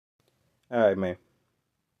All right, man.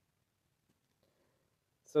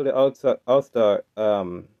 So the All Star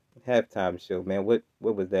halftime show, man. What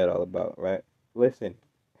was that all about, right? Listen,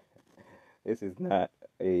 this is not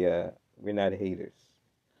a we're not haters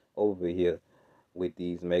over here with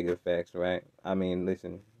these mega facts, right? I mean,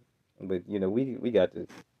 listen, but we got to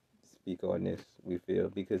speak on this. We feel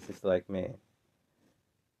because it's like, man,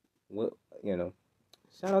 what you know.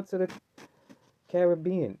 Shout out to the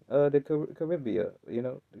Caribbean, the Caribbean.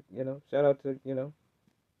 Shout out to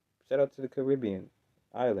shout out to the Caribbean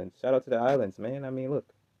islands. Shout out to the islands, man. I mean, look.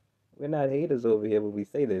 We're not haters over here when we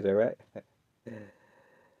say this, all right?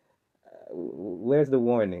 Where's the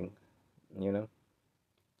warning? You know,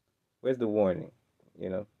 where's the warning? You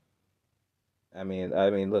know, I mean,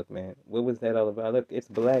 look, man, what was that all about? Look, it's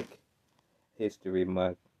Black History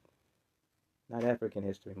Month, not African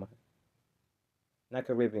History Month, not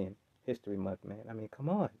Caribbean History Month, man. I mean, come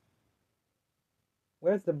on,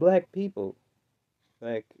 where's the black people?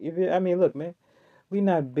 Like, if you, I mean, look, man, we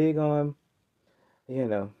not big on, you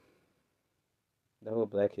know, the whole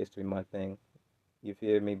Black History Month thing. You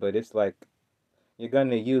feel me? But it's like you're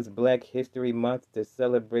gonna use Black History Month to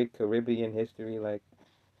celebrate Caribbean history, like.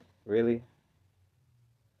 Really?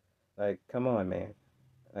 Like, come on, man.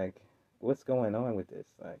 Like, what's going on with this?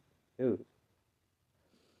 Like, dude,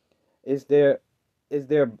 is there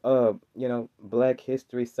Black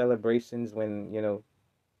History celebrations when,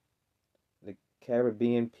 the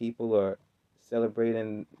Caribbean people are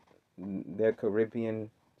celebrating their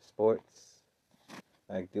Caribbean sports?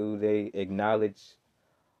 Like, do they acknowledge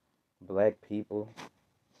black people?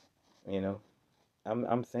 You know,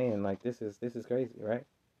 I'm saying like this is crazy, right?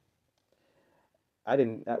 I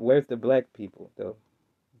didn't. Where's the black people though?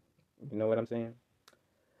 You know what I'm saying?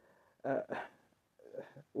 Uh,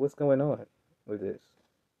 what's going on with this?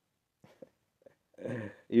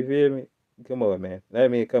 You feel me? Come on, man.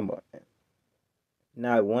 Come on, man.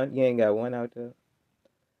 Not one. You ain't got one out there.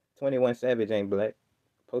 21 Savage ain't black.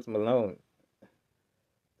 Post Malone.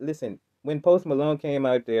 Listen, when Post Malone came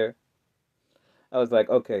out there, I was like,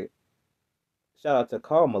 okay, shout out to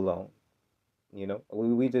Carl Malone.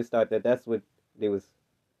 We just thought that that's what it was.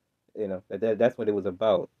 That's what it was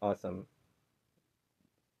about. Awesome.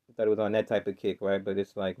 I thought it was on that type of kick, right? But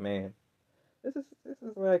it's like, man, this is.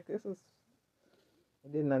 I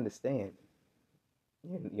didn't understand.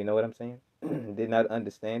 You know what I'm saying? Did not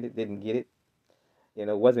understand it. Didn't get it.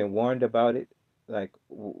 Wasn't warned about it. Like,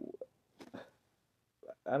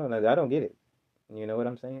 I don't know. I don't get it. You know what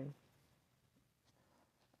I'm saying?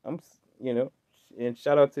 I'm, s- you know, and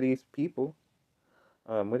shout out to these people.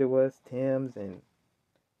 What it was, Tim's and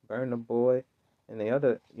Burn the Boy, and the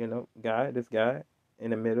other, this guy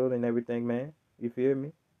in the middle and everything, man. You feel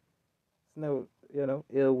me? It's no,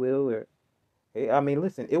 ill will or, hey, I mean,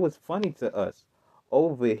 listen, it was funny to us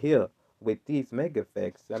over here with these mega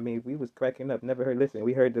effects. I mean, we was cracking up. Never heard. Listen,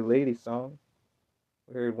 we heard the lady song.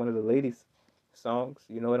 We heard one of the ladies' songs.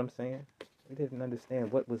 You know what I'm saying? We didn't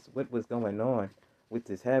understand what was going on with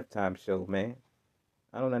this halftime show, man.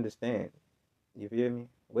 I don't understand. You feel me?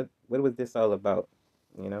 What was this all about?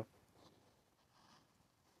 You know?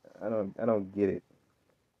 I don't get it.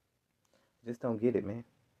 Just don't get it, man.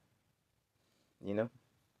 You know?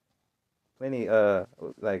 Plenty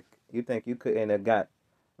like you think you couldn't have got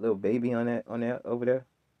little baby on that over there?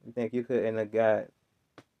 You think you couldn't have got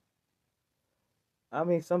I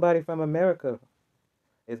mean somebody from America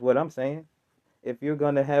is what I'm saying. If you're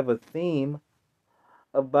gonna have a theme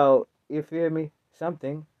about, you feel me,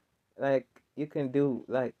 something, like you can do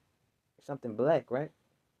like something black, right?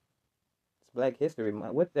 It's Black History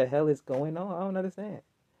Month. What the hell is going on? I don't understand.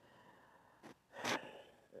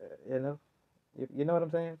 You know, you know what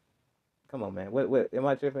I'm saying? Come on, man. What am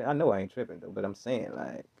I tripping? I know I ain't tripping though, but I'm saying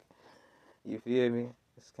like, you feel me?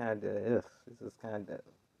 It's kind of this is kind of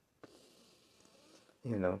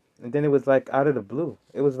And then it was like out of the blue.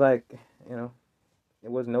 It was like you know,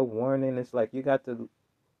 it was no warning. It's like you got to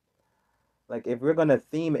like if we're gonna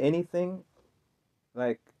theme anything,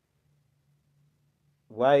 like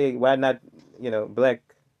why not Black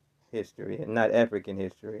history and not African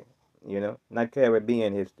history? Not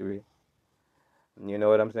Caribbean history. You know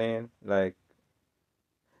what I'm saying? Like,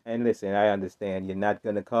 and listen, I understand you're not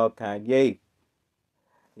gonna call Kanye,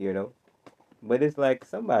 you know, but it's like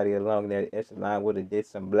somebody along that echelon would have did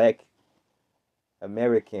some Black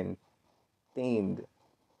American themed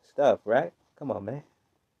stuff, right? Come on, man.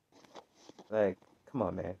 Like, come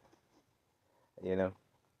on, man. You know.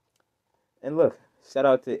 And look, shout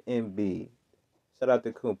out to MB. Shout out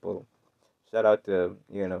to Kumpo. Shout out to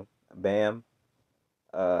Bam.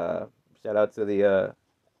 Uh, shout out to the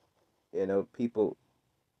people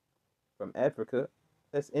from Africa.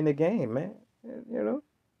 that's in the game, man. You know,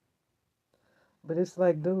 but it's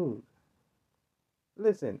like, dude,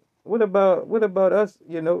 listen. What about us?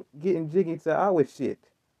 Getting jiggy to our shit.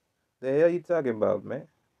 The hell you talking about, man?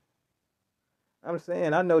 I'm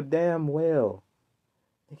saying I know damn well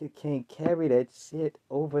nigga can't carry that shit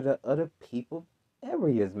over to other people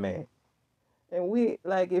areas, man. And we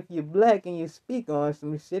like if you're black and you speak on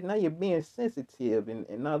some shit, now you're being sensitive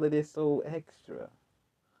and all of this so extra.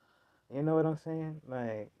 You know what I'm saying?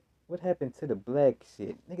 Like, what happened to the black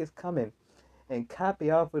shit? Niggas coming and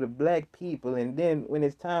copy off of the black people, and then when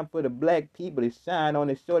it's time for the black people to shine on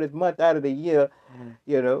the shortest month out of the year,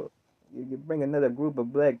 you know, you bring another group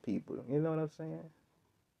of black people. You know what I'm saying?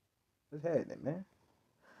 What's happening, man?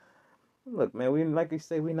 Look, man, we like we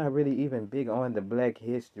say, we're not really even big on the Black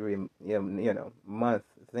History, month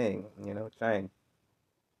thing. Trying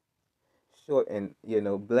shorten,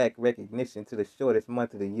 black recognition to the shortest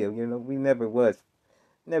month of the year. We never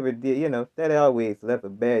did. That always left a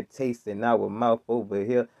bad taste in our mouth over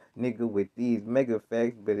here, nigga, with these mega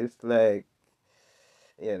facts. But it's like,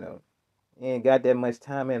 you know, you ain't got that much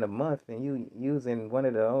time in a month, and you using one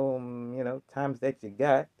of the times that you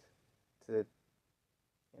got to,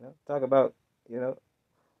 talk about, you know,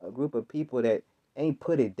 a group of people that ain't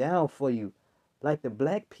put it down for you like the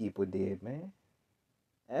black people did, man.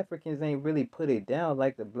 Africans ain't really put it down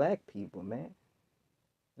like the black people, man.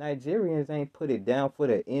 Nigerians ain't put it down for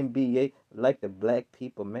the NBA like the black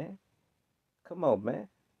people, man. Come on, man.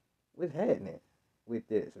 What's happening with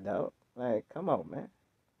this, dog? Like, come on, man.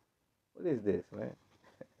 What is this, man?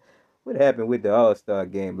 What happened with the All Star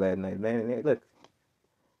game last night, man? And look,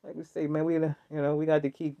 like we say, man, we got to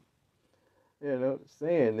keep,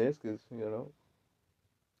 saying this because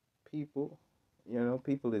people,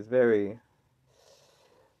 people is very,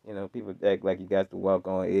 people act like you got to walk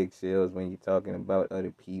on eggshells when you're talking about other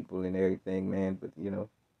people and everything, man. But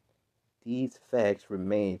these facts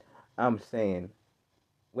remain. I'm saying,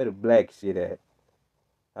 where the black shit at,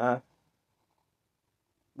 huh?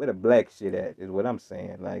 Where the black shit at is what I'm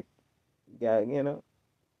saying. Like,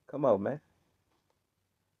 come on, man.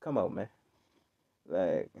 Come on, man.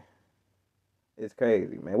 Like, it's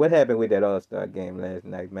crazy, man. What happened with that All Star game last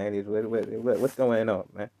night, man? What's going on,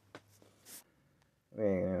 man?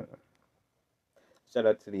 Man, shout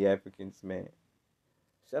out to the Africans, man.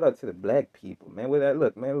 Shout out to the black people, man. With that,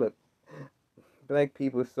 look, man, look. Black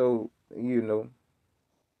people, so we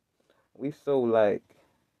so like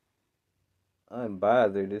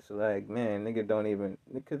unbothered. It's like, man, nigga don't even,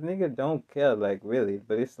 because nigga don't care, like, really.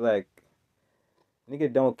 But it's like,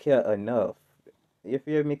 nigga don't care enough. You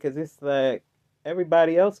feel me? Because it's like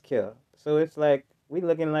everybody else care. So it's like we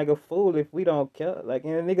looking like a fool if we don't care. Like,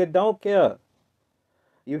 nigga don't care.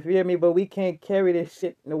 You feel me? But we can't carry this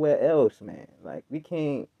shit nowhere else, man. Like,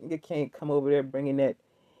 nigga can't come over there bringing that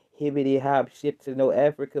hibbity hop shit to no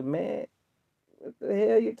Africa, man. What the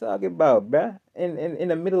hell you talking about, bruh? In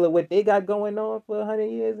the middle of what they got going on for 100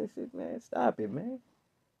 years and shit, man. Stop it, man.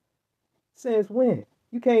 Since when?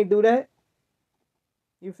 You can't do that.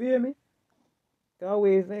 You feel me?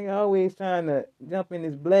 Always trying to jump in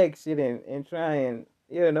this black shit and try and,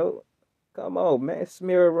 come on, man,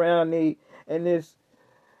 smear around the and this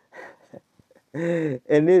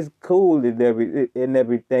and this cool and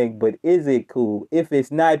everything, but is it cool? If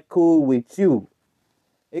it's not cool with you,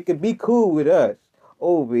 it could be cool with us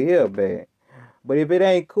over here, man. But if it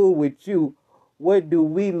ain't cool with you, what do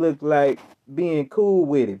we look like being cool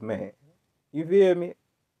with it, man? You feel me?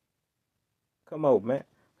 Come on, man.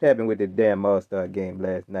 What happened with the damn All Star game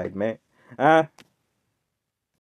last night, man? Huh?